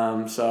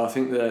 So I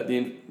think that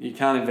you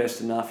can't invest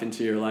enough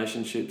into your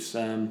relationships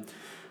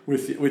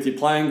with your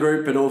playing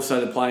group, but also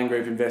the playing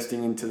group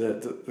investing into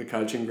the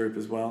coaching group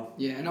as well.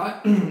 Yeah, and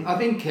I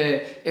think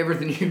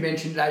everything you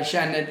mentioned today,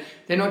 Shannon,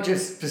 they're not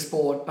just for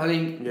sport. I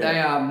think they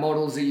are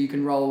models that you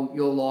can roll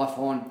your life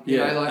on. You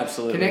know, like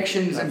absolutely.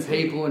 Connections and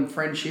people and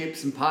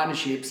friendships and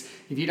partnerships.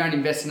 If you don't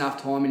invest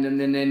enough time in them,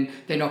 then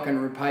they're not going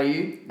to repay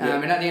you.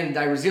 And at the end of the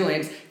day,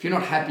 resilience, if you're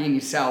not happy in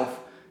yourself,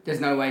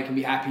 there's no way you can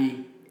be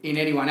happy in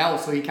anyone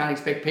else, or you can't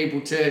expect people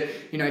to,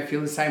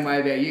 feel the same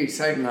way about you.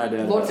 So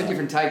lots of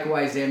different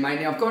takeaways there, mate.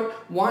 Now, I've got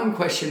one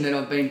question that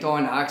I've been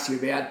dying to ask you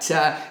about.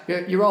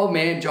 Your old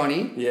man,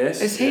 Johnny.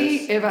 Yes. Has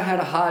he ever had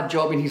a hard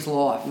job in his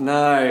life?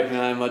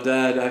 No. My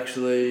dad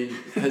actually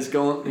has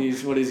gone,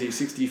 he's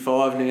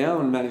 65 now,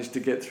 and managed to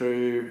get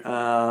through,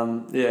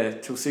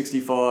 till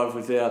 65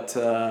 without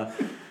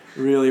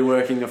really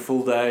working a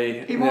full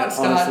day. He might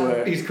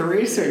start his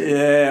career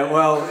soon.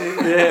 Well,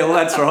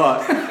 that's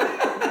right.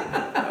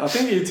 I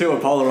think you two are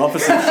polar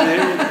opposites.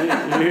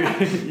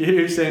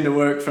 You seem to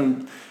work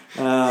from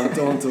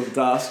dawn till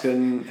dusk,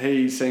 and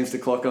he seems to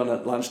clock on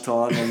at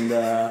lunchtime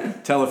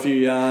and tell a few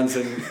yarns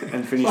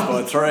and finish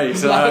by 3.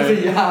 So loves a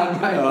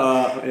yarn,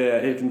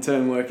 mate. He can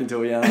turn work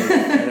into a yarn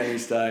at any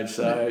stage.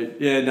 So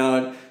he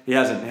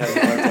hasn't worked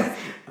a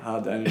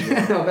hard day.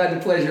 I've had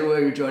the pleasure of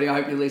working with Johnny.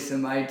 I hope you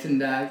listen, mate,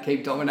 and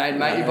keep dominating,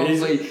 mate. You've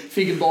obviously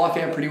figured life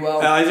out pretty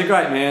well. He's a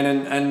great man,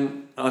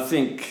 and I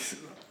think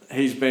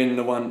he's been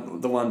the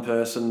one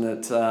person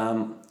that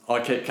I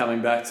keep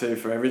coming back to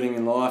for everything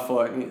in life.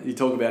 Like you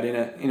talk about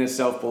inner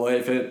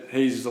self-belief,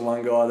 he's the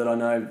one guy that I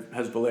know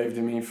has believed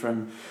in me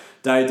from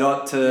day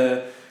dot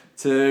to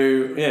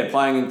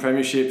playing in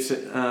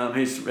premierships.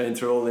 He's been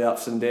through all the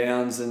ups and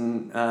downs,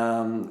 and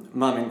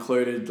mum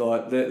included.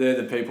 Like they're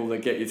the people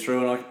that get you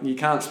through, and you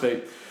can't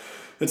speak.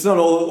 It's not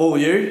all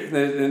you.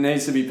 There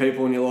needs to be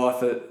people in your life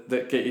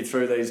that get you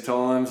through these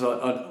times.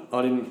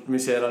 I didn't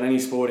miss out on any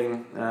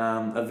sporting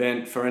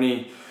event for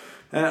any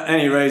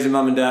reason.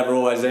 Mum and Dad were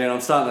always there, and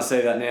I'm starting to see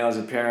that now as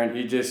a parent.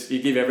 You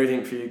give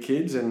everything for your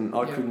kids, and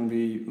I couldn't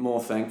be more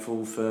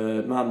thankful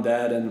for Mum,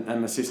 Dad, and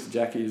my sister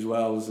Jackie as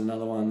well is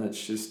another one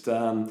that's just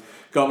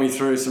got me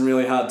through some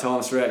really hard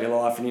times throughout your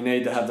life, and you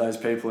need to have those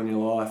people in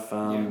your life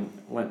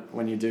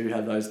when you do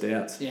have those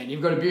doubts. Yeah, and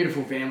you've got a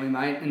beautiful family,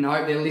 mate, and I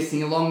hope they're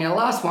listening along. Now,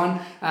 last one,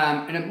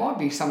 and it might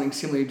be something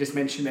similar you just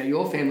mentioned about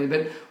your family,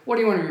 but what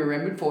do you want to be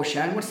remembered for,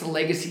 Shane? What's the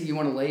legacy you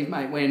want to leave,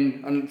 mate,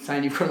 when, I'm not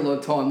saying you've got a lot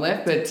of time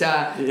left, but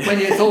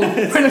when it's all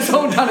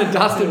done and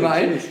dusted,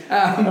 mate.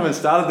 I haven't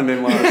started the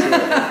memoirs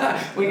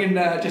yet. We can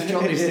just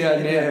jot this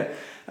down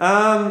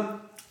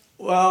now.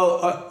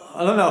 Well,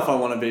 I don't know if I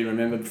want to be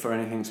remembered for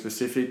anything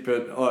specific,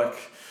 but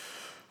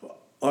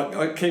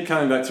I keep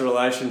coming back to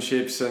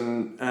relationships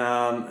and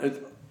to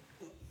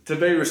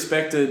be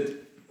respected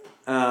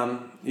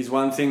is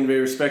one thing. To be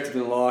respected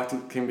and liked,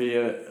 it can be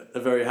a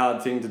very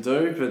hard thing to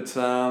do. But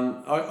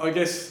I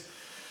guess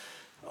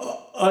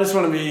I just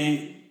want to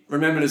be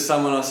remembered as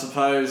someone, I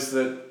suppose,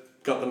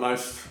 that got the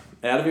most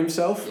out of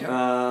himself. Yep.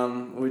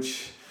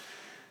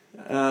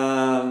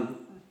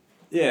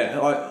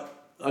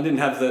 I didn't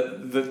have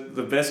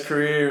the best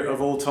career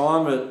of all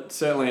time, but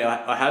certainly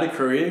I had a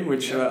career,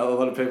 which a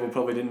lot of people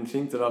probably didn't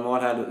think that I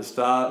might have at the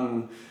start.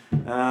 And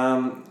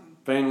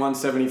being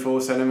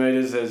 174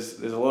 centimetres,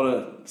 there's a lot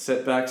of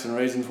setbacks and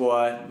reasons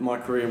why my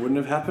career wouldn't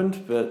have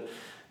happened. But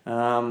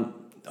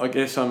I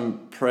guess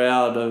I'm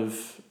proud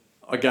of,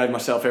 I gave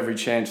myself every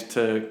chance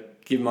to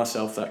give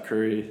myself that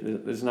career.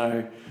 There's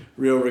no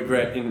real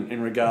regret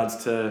in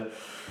regards to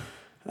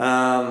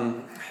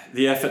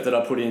the effort that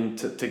I put in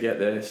to get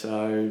there.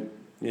 So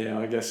yeah,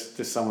 I guess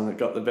just someone that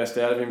got the best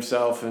out of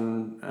himself,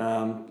 and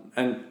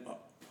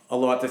I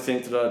like to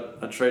think that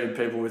I treated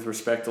people with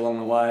respect along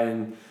the way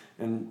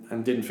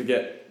and didn't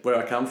forget where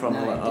I come from.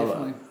 No,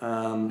 definitely.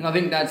 And I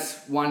think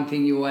that's one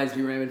thing you always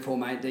be remembered for,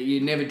 mate, that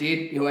you never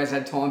did. You always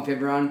had time for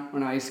everyone.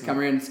 When I used to come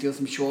around and steal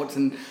some shorts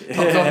and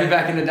tops off you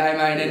back in the day,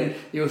 mate, and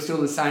you were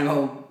still the same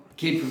old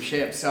kid from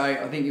Shep. So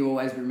I think you'll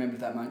always be remembered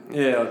for that, mate.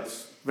 Yeah,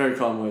 it's very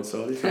kind words,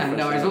 Sorry.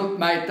 No worries. Well,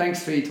 mate,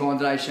 thanks for your time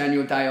today, Shane,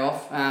 your day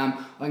off. I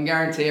can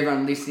guarantee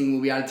everyone listening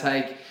will be able to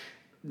take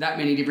that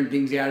many different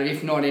things out of it,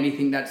 if not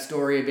anything, that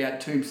story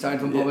about Tombstone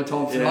from Bob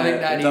Thompson. I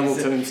think that double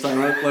is... tombstone,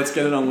 right? Let's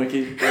get it on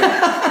Wiki.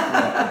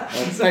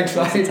 Thanks,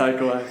 mate.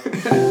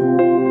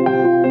 Takeaway.